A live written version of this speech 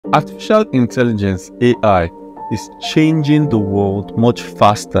Artificial intelligence (AI) is changing the world much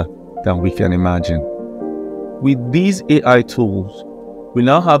faster than we can imagine. With these AI tools, we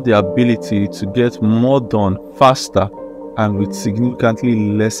now have the ability to get more done faster and with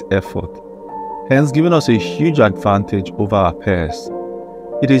significantly less effort, hence giving us a huge advantage over our peers.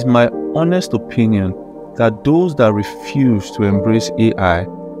 It is my honest opinion that those that refuse to embrace AI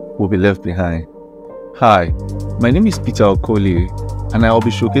will be left behind. Hi, my name is Peter Okolie, and I will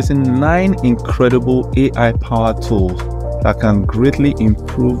be showcasing 9 incredible AI-powered tools that can greatly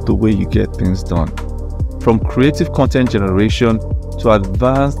improve the way you get things done. From creative content generation to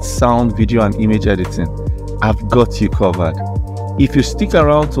advanced sound, video, and image editing, I've got you covered. If you stick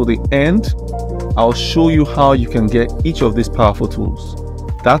around till the end, I'll show you how you can get each of these powerful tools.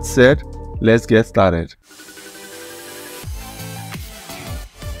 That said, let's get started.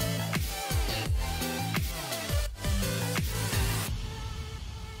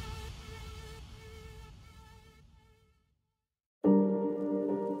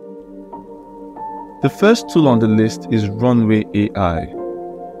 The first tool on the list is Runway AI.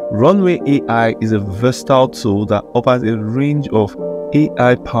 Runway AI is a versatile tool that offers a range of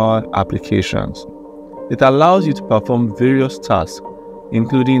AI-powered applications. It allows you to perform various tasks,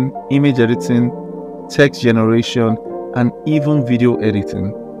 including image editing, text generation, and even video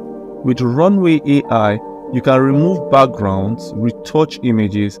editing. With Runway AI, you can remove backgrounds, retouch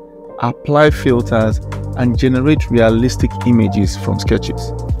images, apply filters, and generate realistic images from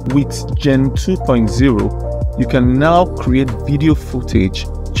sketches. With Gen 2.0, you can now create video footage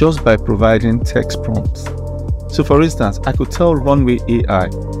just by providing text prompts. So for instance, I could tell Runway AI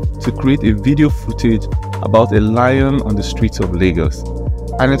to create a video footage about a lion on the streets of Lagos,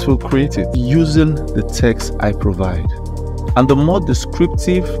 and it will create it using the text I provide. And the more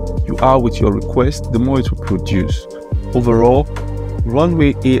descriptive you are with your request, the more it will produce. Overall,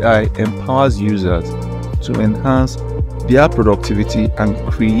 Runway AI empowers users to enhance their productivity and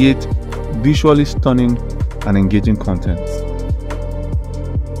create visually stunning and engaging content.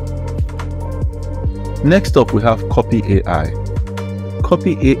 Next up, we have Copy AI.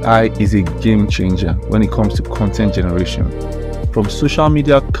 Copy AI is a game changer when it comes to content generation. From social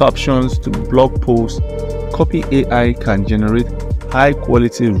media captions to blog posts, Copy AI can generate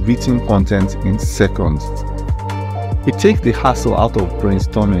high-quality written content in seconds. It takes the hassle out of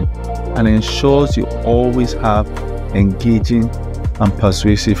brainstorming and ensures you always have engaging and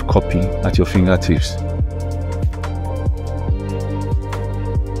persuasive copy at your fingertips.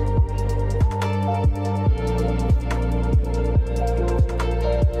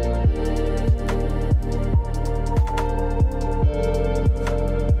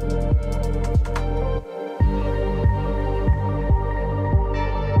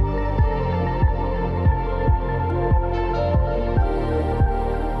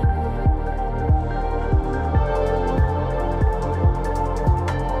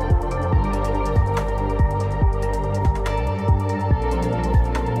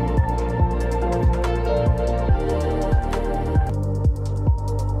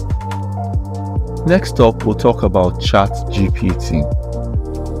 Next up, we'll talk about ChatGPT.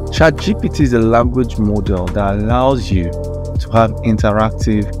 ChatGPT is a language model that allows you to have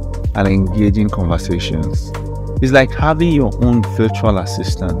interactive and engaging conversations. It's like having your own virtual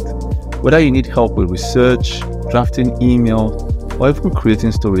assistant. Whether you need help with research, drafting emails, or even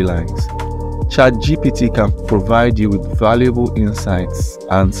creating storylines, ChatGPT can provide you with valuable insights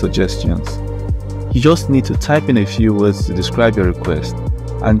and suggestions. You just need to type in a few words to describe your request,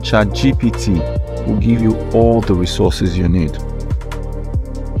 and ChatGPT will give you all the resources you need.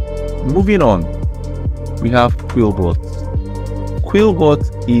 Moving on, we have QuillBot.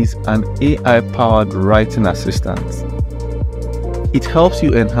 QuillBot is an AI-powered writing assistant. It helps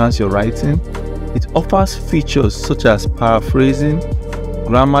you enhance your writing. It offers features such as paraphrasing,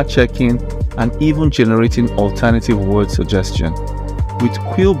 grammar checking, and even generating alternative word suggestion. With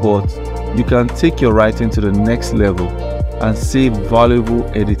QuillBot, you can take your writing to the next level and save valuable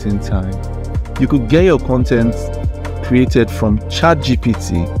editing time. You could get your content created from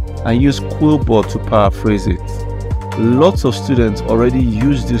ChatGPT and use QuillBot to paraphrase it. Lots of students already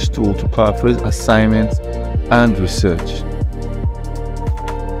use this tool to paraphrase assignments and research.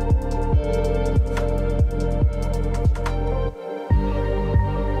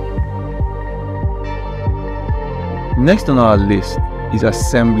 Next on our list is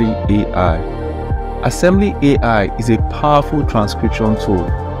Assembly AI. Assembly AI is a powerful transcription tool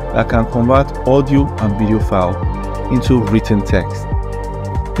that can convert audio and video files into written text.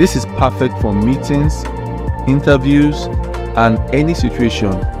 This is perfect for meetings, interviews, and any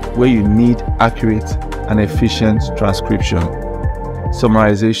situation where you need accurate and efficient transcription.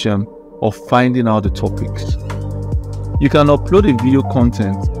 summarization, or finding out the topics. You can upload a video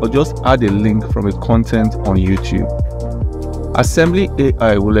content or just add a link from a content on YouTube. Assembly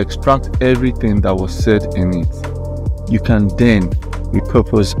AI will extract everything that was said in it. You can then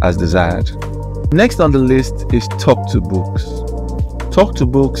repurpose as desired. Next on the list is Talk to Books. Talk to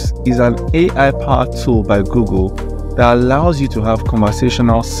Books is an AI-powered tool by Google that allows you to have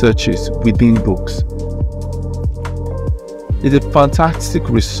conversational searches within books. It's a fantastic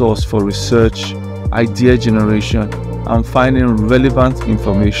resource for research, idea generation, and finding relevant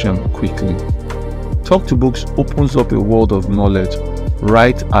information quickly. Talk to Books opens up a world of knowledge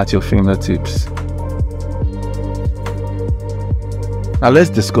right at your fingertips. Now let's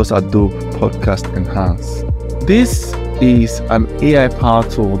discuss Adobe Podcast Enhance. This is an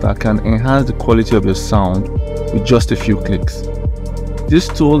AI-powered tool that can enhance the quality of your sound with just a few clicks. This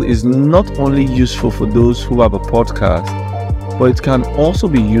tool is not only useful for those who have a podcast, but it can also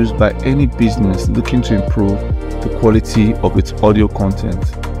be used by any business looking to improve the quality of its audio content.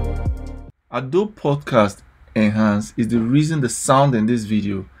 Adobe Podcast Enhance is the reason the sound in this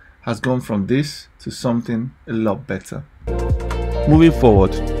video has gone from this to something a lot better. Moving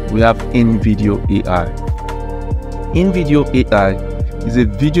forward, we have InVideo AI. InVideo AI is a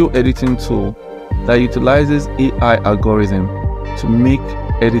video editing tool that utilizes AI algorithm to make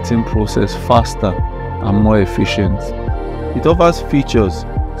editing process faster and more efficient. It offers features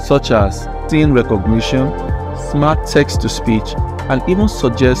such as scene recognition, smart text-to-speech, and even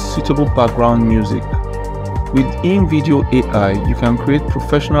suggests suitable background music. With InVideo AI, you can create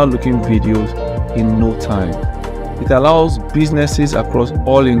professional-looking videos in no time. It allows businesses across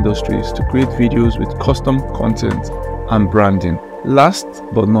all industries to create videos with custom content and branding. Last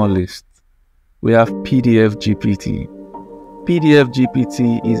but not least, we have PDF GPT. PDF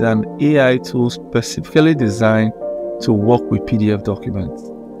GPT is an AI tool specifically designed to work with PDF documents.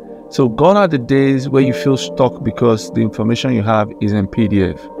 So gone are the days where you feel stuck because the information you have is in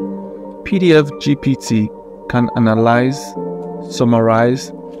PDF. PDF GPT can analyze,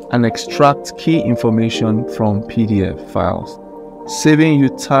 summarize, and extract key information from PDF files, saving you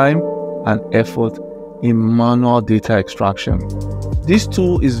time and effort in manual data extraction. This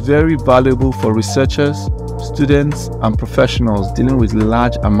tool is very valuable for researchers, students, and professionals dealing with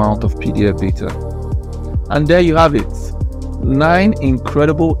large amounts of PDF data. And there you have it. 9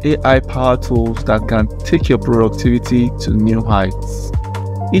 incredible AI-powered tools that can take your productivity to new heights.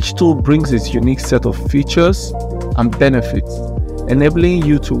 Each tool brings its unique set of features and benefits, enabling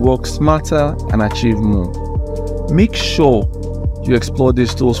you to work smarter and achieve more. Make sure you explore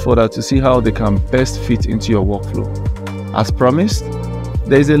these tools further to see how they can best fit into your workflow. As promised,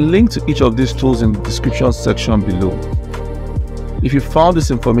 there is a link to each of these tools in the description section below. If you found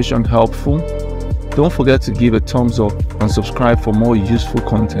this information helpful, don't forget to give a thumbs up and subscribe for more useful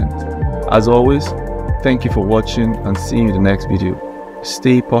content. As always, thank you for watching and see you in the next video.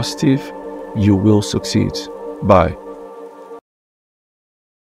 Stay positive, you will succeed. Bye.